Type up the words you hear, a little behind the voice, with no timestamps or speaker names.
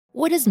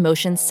What does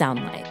motion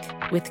sound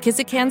like? With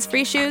Kizikans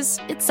free shoes,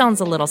 it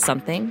sounds a little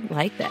something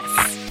like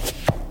this.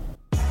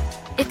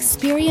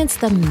 Experience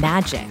the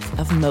magic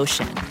of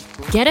motion.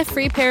 Get a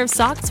free pair of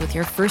socks with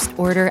your first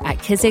order at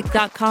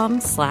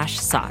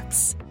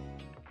kizik.com/socks.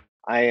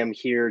 I am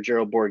here,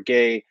 Gerald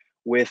Bourguet,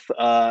 with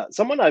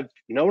someone I've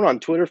known on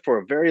Twitter for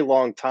a very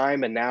long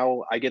time, and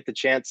now I get the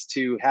chance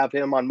to have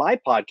him on my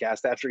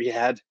podcast after he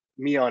had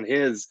me on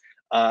his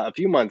a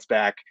few months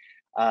back.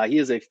 He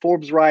is a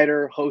Forbes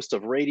writer, host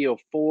of Radio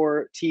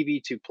 4, TV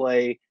to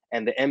Play,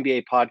 and the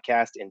NBA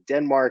podcast in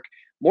Denmark.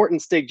 Morten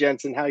Stig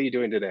Jensen, how are you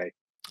doing today?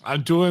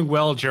 I'm doing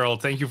well,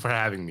 Gerald. Thank you for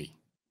having me.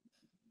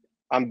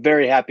 I'm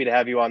very happy to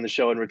have you on the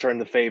show and return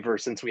the favor,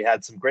 since we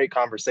had some great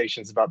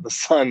conversations about the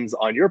Suns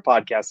on your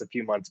podcast a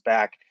few months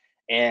back.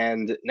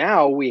 And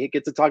now we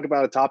get to talk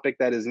about a topic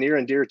that is near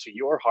and dear to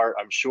your heart.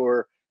 I'm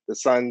sure the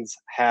Suns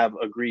have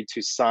agreed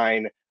to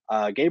sign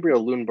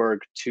Gabriel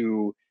Lundberg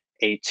to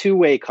a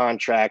two-way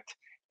contract.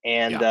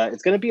 And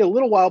it's going to be a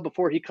little while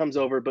before he comes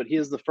over, but he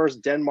is the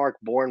first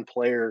Denmark-born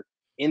player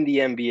in the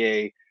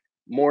NBA.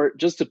 More,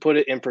 just to put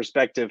it in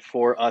perspective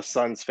for us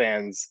Suns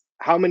fans,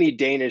 how many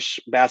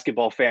Danish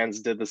basketball fans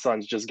did the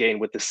Suns just gain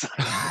with this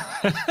signing?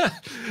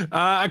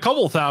 A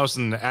couple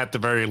thousand at the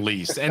very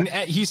least. And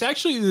he's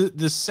actually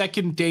the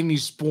second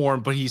Danish born,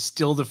 but he's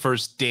still the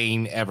first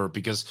Dane ever,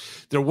 because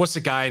there was a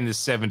guy in the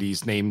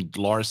 70s named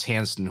Lars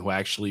Hansen who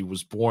actually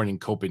was born in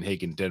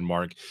Copenhagen,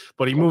 Denmark,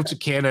 but he moved to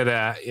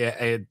Canada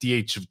at the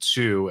age of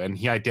 2, and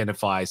he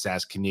identifies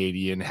as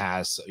Canadian,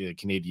 has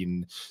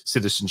Canadian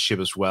citizenship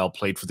as well,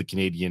 played for the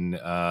Canadian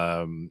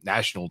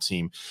national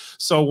team.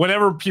 So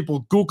whenever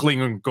people Googling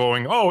and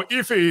going, oh,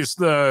 Ife is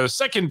the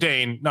second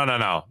Dane.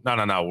 No.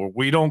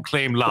 We don't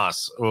claim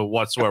Lars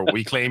whatsoever.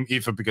 We claim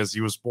Ife because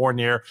he was born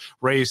here,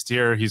 raised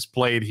here, he's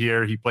played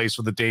here, he plays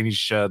for the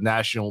Danish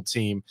national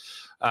team.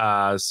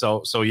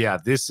 So yeah,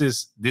 this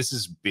is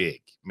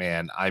big,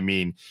 man. I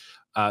mean,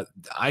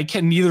 I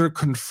can neither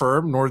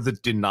confirm nor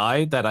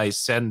deny that I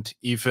sent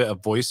Ife a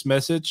voice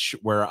message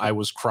where I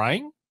was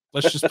crying.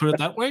 Let's just put it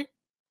that way.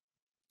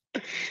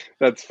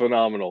 That's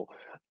phenomenal.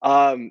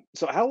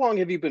 So how long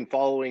have you been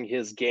following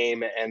his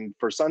game? And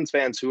for Suns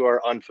fans who are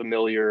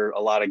unfamiliar,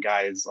 a lot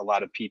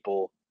of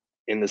people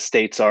in the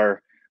States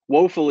are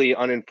woefully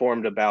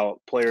uninformed about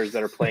players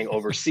that are playing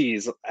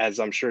overseas, as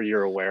I'm sure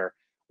you're aware.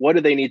 What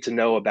do they need to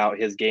know about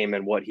his game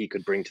and what he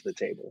could bring to the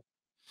table?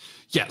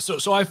 Yeah,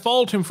 so I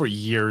followed him for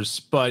years,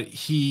 but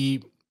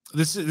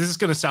this is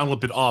going to sound a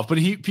little bit off, but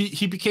he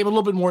became a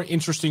little bit more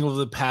interesting over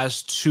the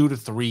past 2 to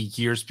 3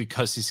 years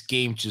because his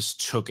game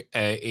just took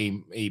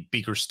a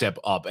bigger step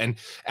up. And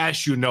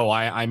as you know,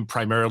 I'm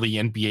primarily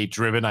NBA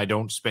driven. I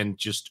don't spend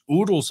just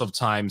oodles of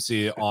time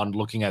on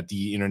looking at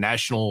the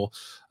international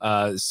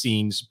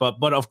scenes,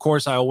 but of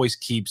course I always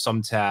keep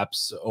some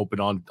tabs open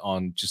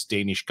on just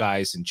Danish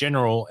guys in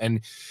general.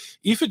 And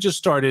Ife just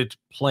started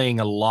playing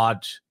a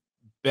lot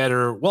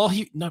better. Well,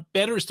 not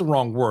better is the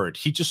wrong word.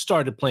 He just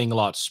started playing a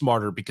lot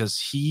smarter because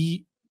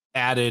he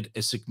added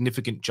a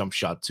significant jump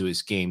shot to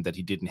his game that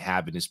he didn't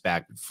have in his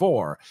bag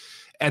before.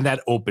 And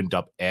that opened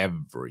up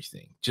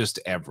everything,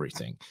 just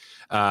everything.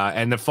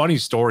 And the funny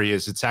story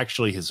is it's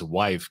actually his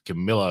wife,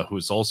 Camilla,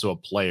 who's also a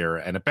player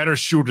and a better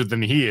shooter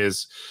than he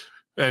is.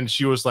 And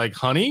she was like,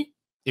 honey,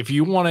 if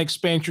you want to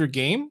expand your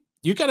game,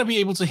 you got to be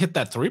able to hit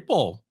that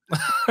 3-ball.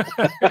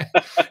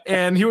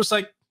 And he was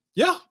like,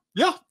 yeah,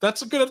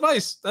 that's a good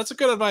advice.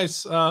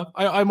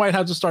 I might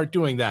have to start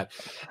doing that.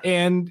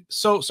 And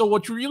so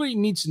what you really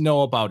need to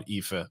know about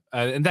Ife,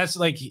 and that's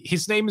like,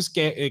 his name is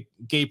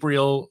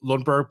Gabriel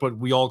Lundberg, but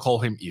we all call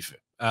him Ife.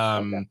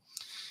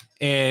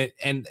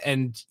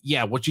 And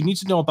yeah, what you need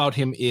to know about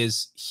him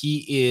is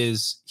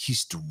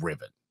he's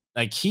driven.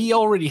 Like, he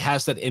already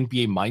has that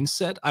NBA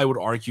mindset. I would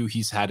argue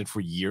he's had it for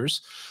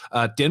years.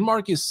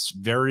 Denmark is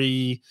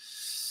very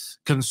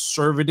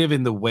conservative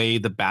in the way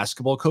the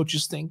basketball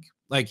coaches think.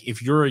 Like,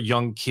 if you're a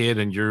young kid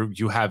and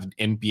you have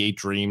NBA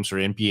dreams or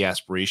NBA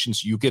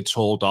aspirations, you get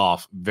told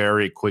off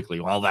very quickly.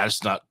 Well,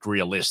 that's not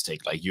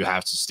realistic. Like, you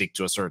have to stick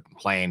to a certain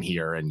plan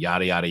here and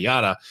yada, yada,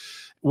 yada.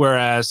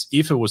 Whereas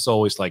Ife was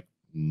always like,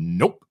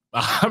 nope,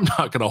 I'm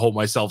not going to hold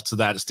myself to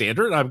that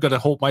standard. I'm going to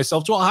hold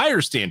myself to a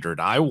higher standard.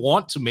 I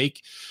want to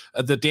make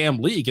the damn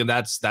league, and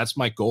that's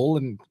my goal.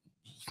 And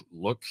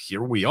look,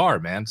 here we are,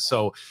 man.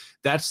 So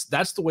that's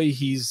the way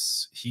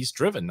he's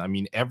driven. I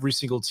mean, every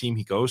single team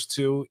he goes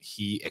to,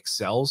 he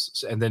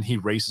excels, and then he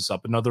raises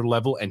up another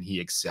level and he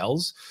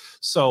excels.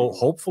 So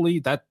hopefully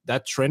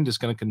that trend is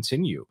going to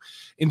continue.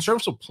 In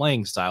terms of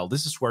playing style,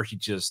 this is where he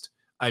just,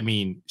 I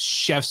mean,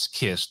 chef's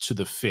kiss to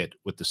the fit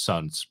with the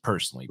Suns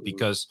personally,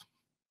 because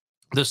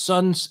the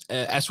Suns,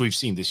 as we've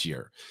seen this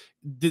year,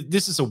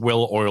 this is a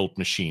well-oiled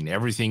machine.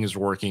 Everything is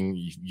working.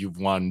 You've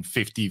won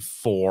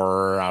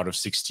 54 out of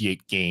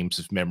 68 games,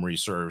 if memory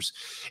serves,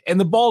 and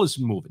the ball is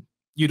moving.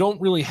 You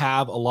don't really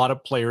have a lot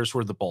of players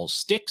where the ball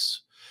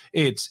sticks.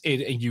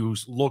 And you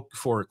look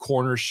for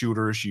corner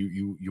shooters.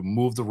 You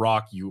move the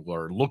rock. You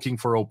are looking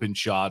for open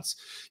shots.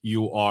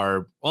 You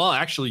are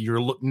actually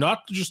you're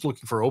not just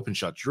looking for open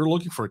shots. You're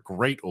looking for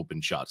great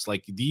open shots.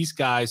 Like these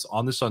guys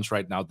on the Suns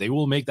right now, they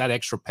will make that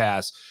extra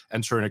pass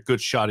and turn a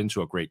good shot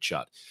into a great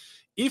shot.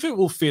 If it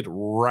will fit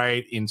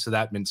right into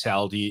that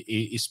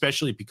mentality,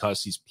 especially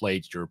because he's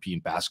played European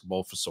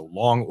basketball for so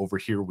long. Over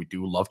here, we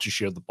do love to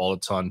share the ball a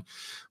ton.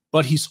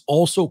 But he's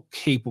also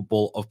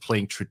capable of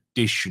playing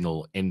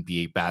traditional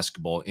NBA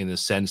basketball in the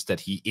sense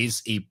that he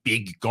is a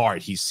big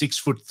guard. He's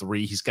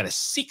 6'3". He's got a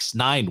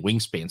 6'9"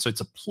 wingspan. So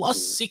it's a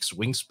 +6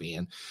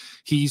 wingspan.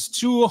 He's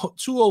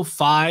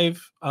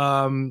 205,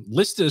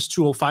 listed as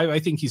 205. I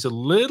think he's a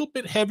little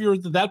bit heavier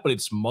than that, but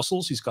it's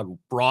muscles. He's got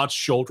broad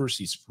shoulders.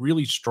 He's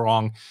really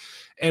strong.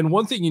 And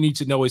one thing you need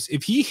to know is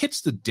if he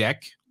hits the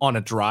deck on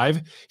a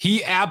drive,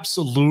 he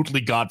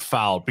absolutely got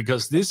fouled,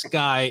 because this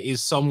guy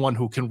is someone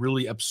who can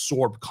really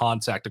absorb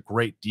contact a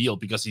great deal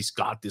because he's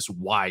got this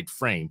wide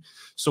frame.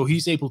 So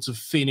he's able to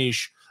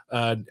finish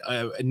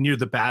near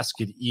the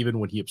basket even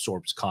when he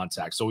absorbs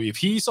contact. So if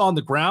he's on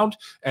the ground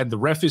and the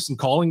ref isn't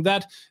calling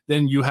that,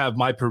 then you have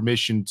my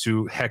permission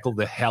to heckle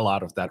the hell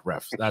out of that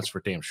ref. That's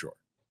for damn sure.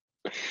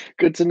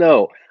 Good to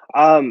know.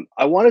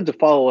 I wanted to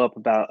follow up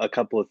about a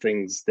couple of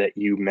things that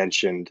you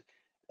mentioned,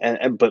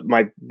 but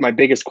my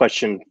biggest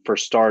question for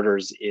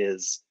starters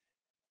is,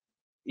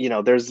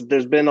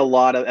 there's been a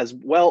lot of, as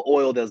well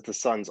oiled as the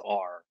Suns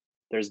are,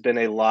 there's been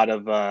a lot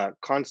of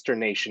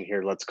consternation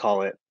here, let's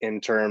call it, in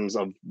terms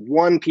of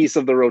one piece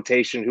of the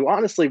rotation who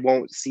honestly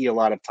won't see a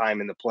lot of time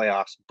in the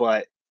playoffs,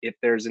 but if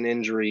there's an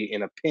injury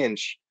in a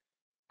pinch,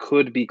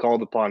 could be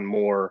called upon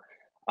more.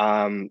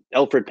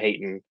 Elfrid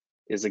Payton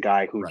is a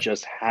guy who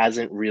just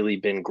hasn't really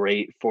been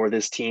great for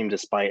this team,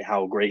 despite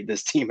how great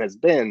this team has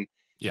been.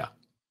 Yeah.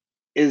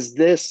 Is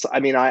this,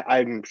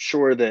 I'm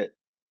sure that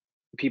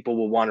people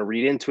will want to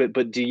read into it,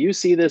 but do you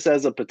see this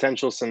as a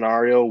potential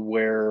scenario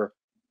where,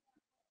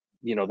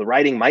 the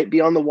writing might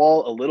be on the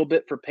wall a little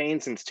bit for Payne,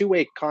 since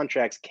two-way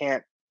contracts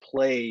can't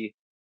play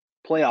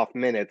playoff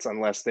minutes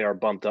unless they are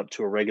bumped up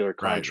to a regular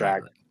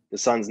contract. Right. The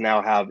Suns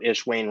now have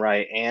Ish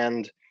Wainwright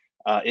and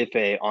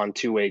Ife on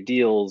two-way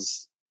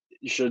deals.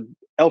 Should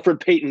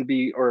Elfrid Payton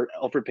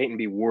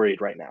be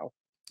worried right now?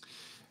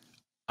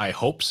 I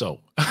hope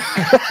so.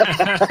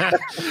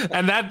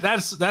 And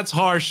that's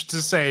harsh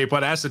to say,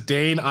 but as a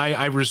Dane,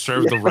 I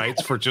reserve the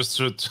rights for just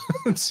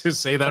to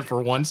say that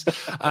for once.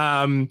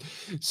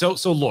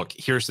 So look,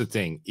 here's the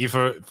thing. Ife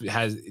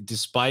has,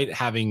 despite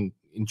having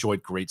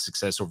enjoyed great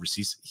success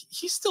overseas,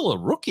 he's still a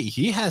rookie.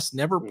 He has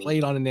never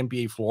played on an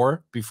NBA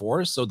floor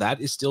before, so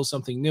that is still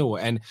something new.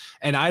 And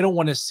I don't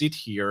want to sit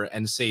here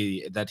and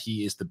say that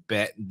he is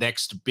the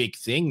next big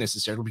thing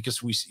necessarily, because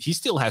he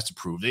still has to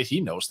prove it.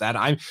 He knows that.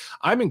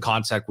 I'm in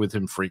contact with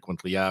him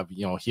frequently.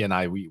 He and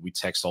I we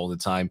text all the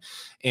time,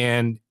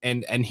 and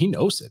he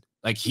knows it.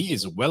 Like, he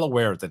is well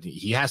aware that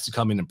he has to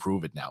come in and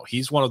prove it now.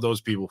 He's one of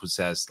those people who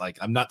says, like,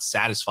 I'm not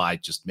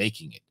satisfied just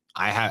making it.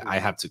 I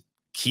have to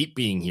keep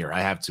being here. I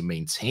have to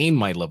maintain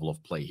my level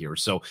of play here.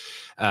 So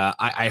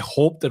I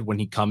hope that when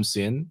he comes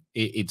in,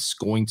 it's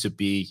going to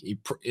be,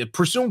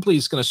 presumably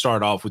it's going to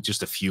start off with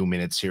just a few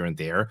minutes here and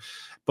there,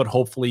 but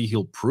hopefully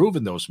he'll prove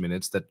in those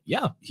minutes that,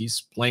 yeah,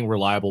 he's playing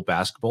reliable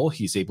basketball.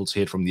 He's able to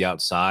hit from the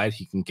outside.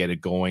 He can get it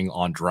going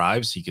on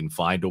drives. He can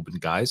find open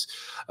guys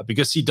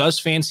because he does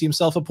fancy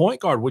himself a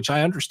point guard, which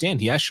I understand.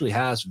 He actually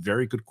has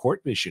very good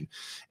court vision.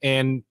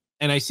 And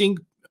I think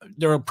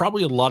there are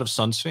probably a lot of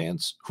Suns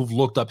fans who've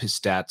looked up his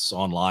stats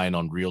online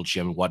on Real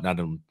Gym and whatnot,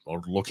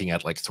 or looking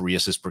at like 3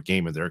 assists per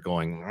game, and they're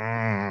going,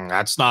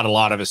 that's not a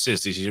lot of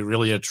assists. He's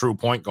really a true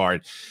point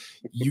guard.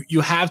 You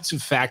have to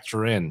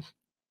factor in,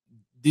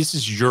 this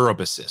is Europe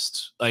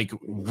assists. Like,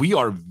 we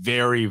are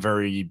very,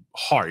 very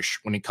harsh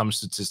when it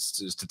comes to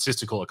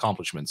statistical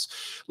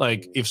accomplishments.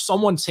 Like, if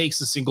someone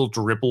takes a single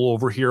dribble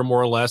over here,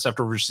 more or less,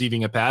 after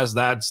receiving a pass,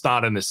 that's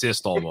not an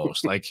assist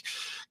almost. Like,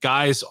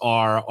 guys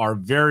are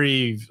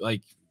very,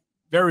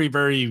 very,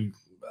 very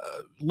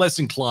less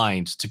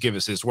inclined to give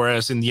assists.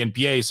 Whereas in the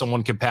NBA,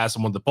 someone can pass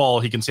someone the ball,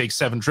 he can take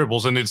 7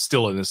 dribbles, and it's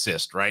still an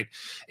assist, right?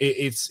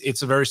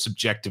 It's a very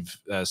subjective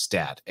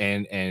stat.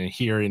 And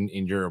here in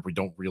Europe, we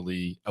don't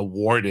really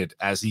award it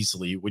as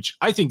easily, which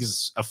I think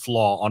is a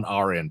flaw on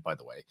our end, by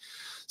the way.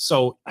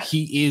 So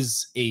he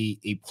is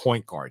a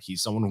point guard.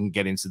 He's someone who can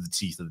get into the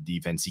teeth of the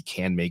defense. He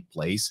can make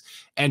plays.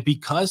 And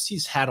because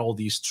he's had all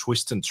these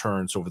twists and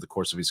turns over the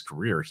course of his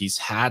career, he's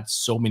had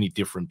so many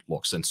different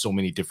looks and so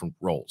many different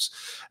roles.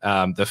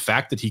 The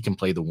fact that he can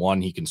play the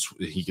 1, he can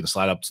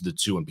slide up to the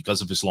 2, and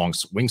because of his long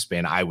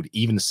wingspan, I would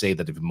even say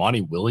that if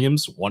Monty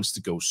Williams wants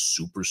to go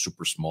super,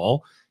 super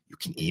small, you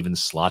can even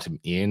slot him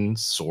in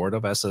sort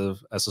of as a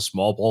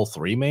small ball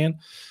 3-man.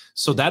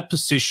 So that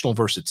positional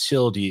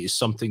versatility is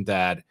something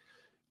that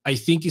I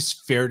think it's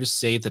fair to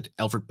say that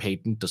Elfrid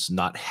Payton does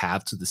not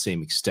have to the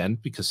same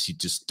extent, because he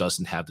just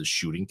doesn't have the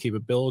shooting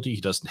capability.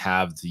 He doesn't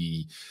have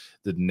the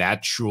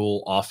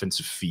natural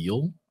offensive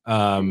feel,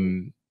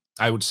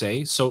 I would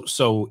say.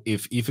 So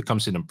if it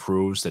comes in and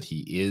proves that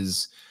he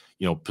is,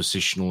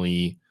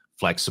 positionally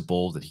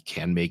flexible, that he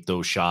can make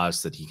those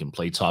shots, that he can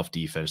play tough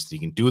defense, that he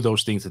can do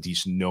those things that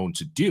he's known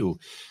to do,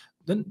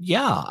 then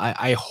yeah,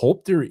 I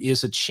hope there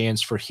is a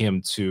chance for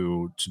him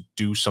to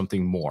do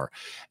something more.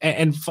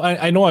 And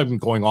I know I've been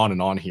going on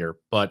and on here,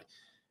 but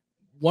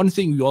one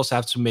thing we also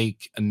have to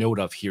make a note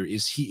of here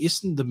is he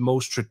isn't the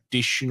most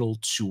traditional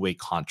two-way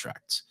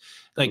contract.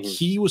 Like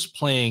he was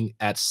playing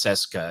at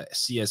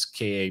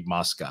CSKA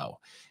Moscow,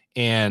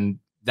 and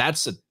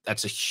that's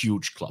a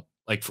huge club.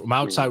 Like from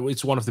outside,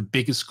 it's one of the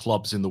biggest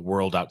clubs in the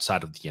world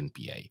outside of the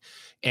NBA.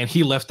 And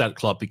he left that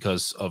club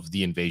because of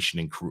the invasion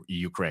in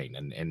Ukraine,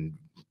 and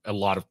a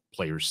lot of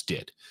players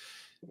did.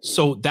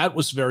 So that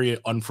was very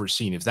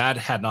unforeseen. If that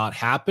had not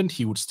happened,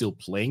 he would still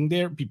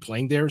be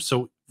playing there.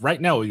 So right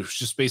now, it was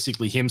just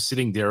basically him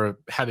sitting there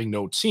having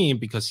no team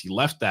because he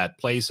left that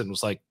place and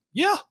was like,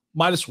 yeah,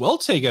 might as well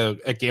take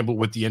a gamble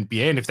with the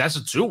NBA. And if that's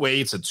a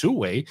two-way, it's a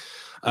two-way.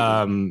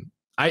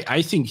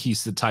 I think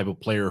he's the type of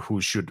player who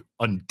should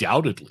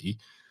undoubtedly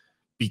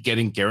be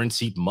getting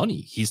guaranteed money.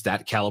 He's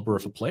that caliber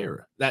of a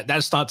player.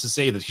 That's not to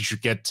say that he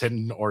should get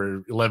 10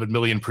 or 11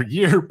 million per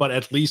year, but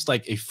at least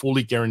like a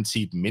fully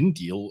guaranteed min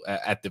deal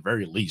at the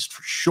very least,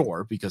 for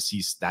sure, because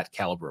he's that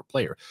caliber of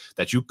player.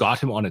 That you got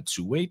him on a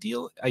two-way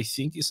deal, I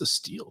think is a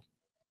steal.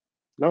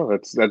 No,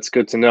 that's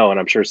good to know, and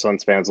I'm sure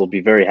Suns fans will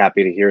be very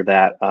happy to hear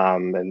that.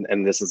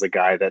 And this is a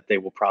guy that they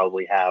will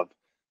probably have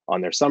on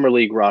their summer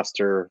league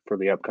roster for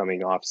the upcoming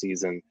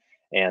offseason,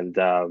 and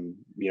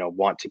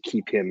want to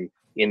keep him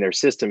in their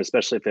system,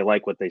 especially if they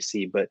like what they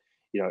see. But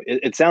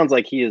it sounds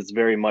like he is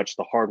very much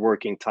the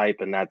hardworking type,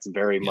 and that's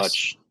very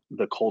much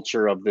the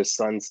culture of this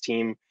Suns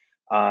team.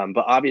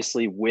 But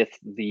obviously, with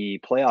the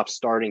playoffs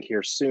starting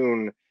here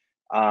soon,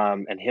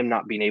 and him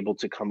not being able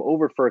to come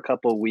over for a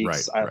couple of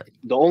weeks,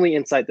 the only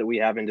insight that we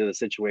have into the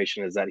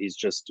situation is that he's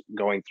just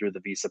going through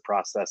the visa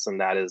process, and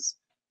that is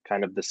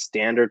kind of the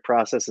standard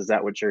process. Is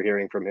that what you're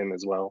hearing from him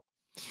as well?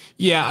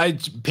 Yeah,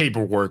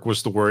 paperwork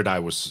was the word I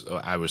was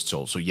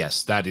told. So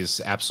yes, that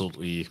is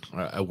absolutely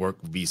a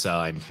work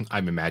visa.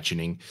 I'm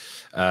imagining.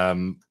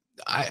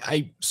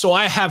 So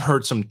I have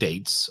heard some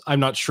dates. I'm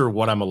not sure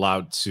what I'm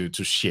allowed to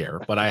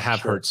share, but I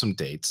have heard some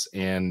dates,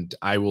 and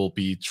I will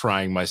be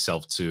trying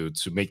myself to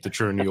make the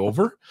journey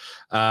over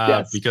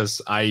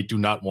because I do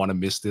not want to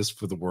miss this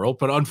for the world.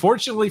 But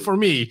unfortunately for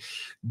me,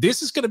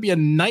 this is going to be a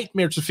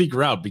nightmare to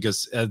figure out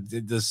because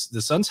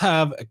the Suns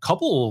have a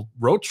couple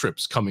road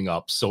trips coming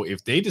up. So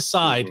if they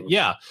decide,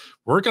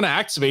 we're going to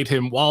activate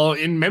him while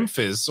in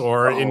Memphis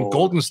or in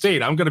Golden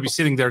State, I'm going to be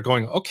sitting there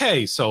going,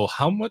 okay, so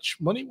how much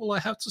money will I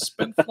have to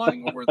spend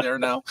flying over there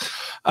now?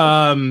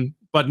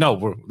 But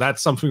no,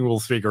 that's something we'll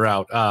figure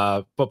out.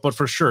 But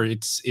for sure,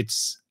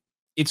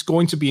 it's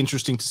going to be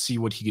interesting to see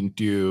what he can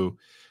do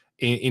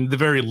in the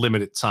very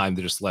limited time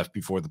that is left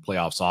before the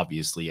playoffs,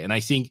 obviously. And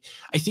I think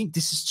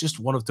this is just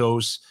one of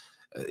those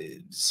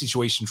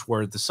situations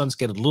where the Suns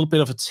get a little bit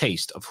of a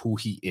taste of who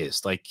he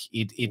is. Like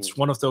it's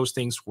one of those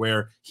things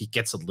where he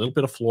gets a little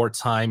bit of floor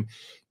time.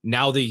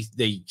 Now they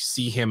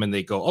see him and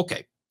they go,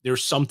 okay,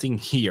 there's something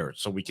here.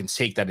 So we can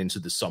take that into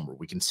the summer.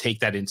 We can take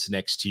that into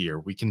next year.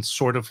 We can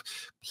sort of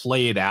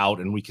play it out,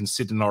 and we can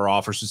sit in our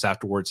offices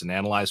afterwards and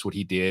analyze what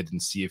he did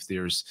and see if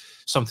there's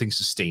something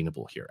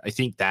sustainable here. I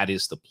think that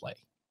is the play.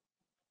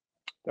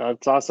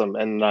 That's awesome.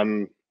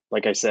 And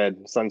like I said,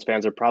 Suns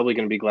fans are probably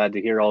going to be glad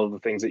to hear all of the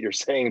things that you're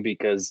saying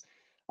because,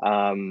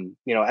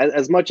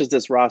 as much as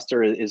this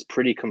roster is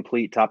pretty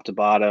complete top to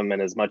bottom,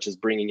 and as much as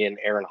bringing in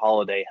Aaron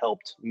Holiday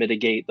helped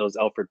mitigate those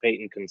Elfrid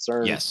Payton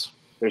concerns,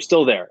 they're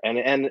still there.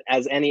 And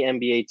as any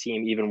NBA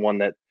team, even one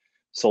that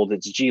sold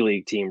its G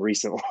League team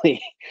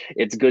recently,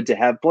 it's good to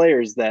have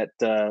players that,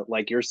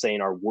 like you're saying,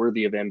 are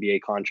worthy of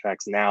NBA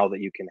contracts now that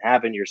you can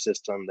have in your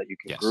system, that you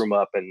can groom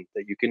up, and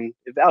that you can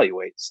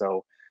evaluate.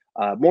 So,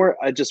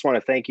 I just want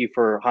to thank you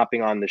for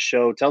hopping on the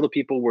show. Tell the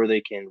people where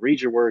they can read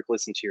your work,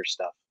 listen to your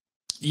stuff.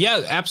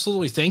 Yeah,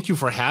 absolutely. Thank you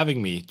for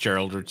having me,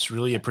 Gerald. It's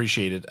really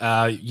appreciated.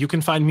 You can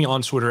find me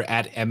on Twitter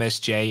at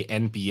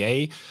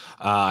MSJNBA.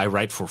 I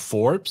write for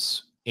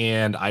Forbes,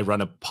 and I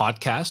run a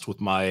podcast with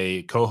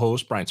my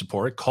co-host, Brian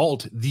Toporek,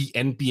 called The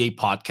NBA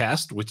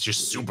Podcast, which is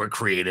super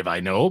creative, I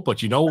know.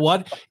 But you know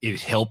what?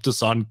 It helped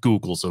us on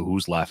Google, so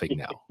who's laughing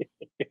now?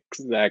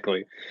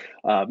 Exactly.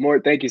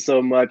 Mort, thank you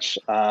so much.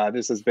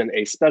 This has been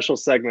a special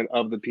segment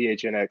of the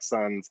PHNX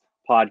Suns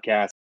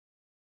podcast.